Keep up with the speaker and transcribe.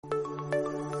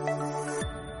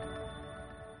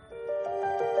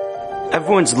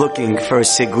Everyone's looking for a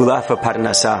segula for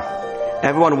parnasa.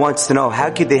 Everyone wants to know how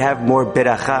could they have more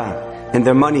beracha in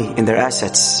their money, in their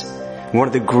assets. One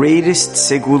of the greatest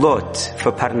segulot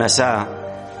for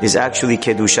parnasa is actually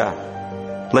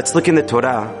kedusha. Let's look in the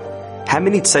Torah. How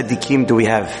many tzaddikim do we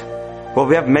have? Well,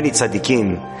 we have many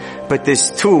tzaddikim, but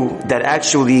there's two that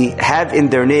actually have in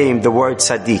their name the word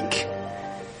tzaddik.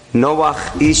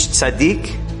 Noach ish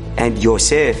tzaddik and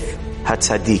Yosef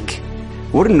ha-tzaddik.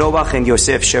 What do Noach and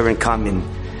Yosef share in common?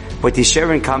 What they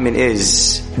share in common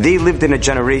is they lived in a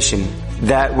generation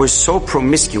that was so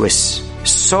promiscuous,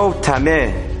 so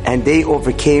tameh, and they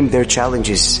overcame their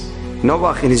challenges.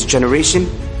 Noach and his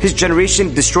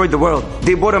generation destroyed the world.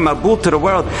 They brought a mabul to the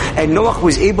world, and Noach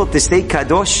was able to stay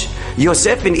kadosh.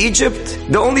 Yosef in Egypt,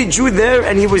 the only Jew there,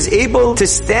 and he was able to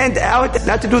stand out,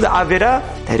 not to do the avera.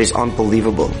 That is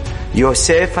unbelievable.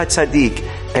 Yosef ha-tzaddik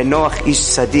and Noach ish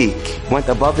tzaddik went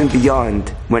above and beyond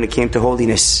when it came to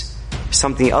holiness.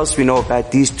 Something else we know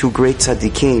about these two great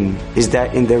tzaddikim is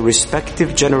that in their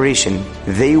respective generation,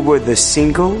 they were the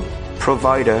single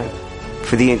provider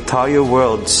for the entire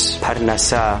world's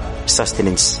parnasa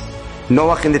sustenance.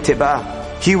 Noach in the Tibah,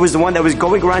 he was the one that was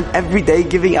going around every day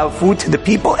giving out food to the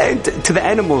people and to the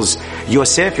animals.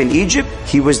 Yosef in Egypt,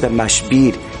 he was the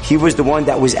mashbir. He was the one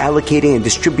that was allocating and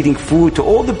distributing food to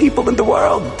all the people in the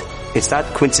world. It's not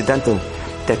coincidental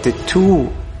that the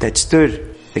two that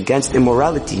stood against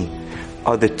immorality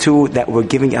are the two that were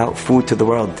giving out food to the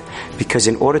world. Because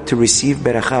in order to receive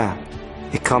beracha,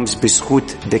 it comes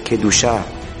b'zchut de kedusha.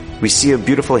 We see a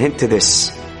beautiful hint to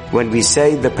this when we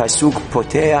say the pasuk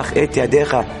poteach et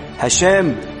yadecha.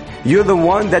 Hashem, you're the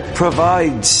one that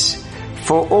provides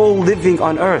for all living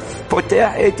on earth.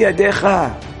 Poteach et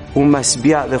yadecha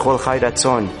umasbiach lechol chai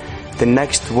ratzon. The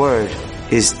next word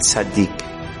is tzaddik.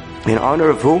 In honor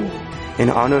of whom?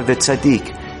 In honor of the tzaddik,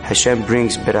 Hashem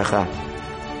brings beracha.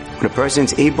 When a person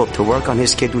is able to work on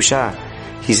his kedusha,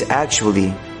 he's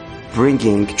actually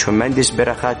bringing tremendous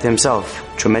beracha to himself,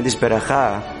 tremendous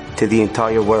beracha to the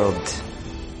entire world.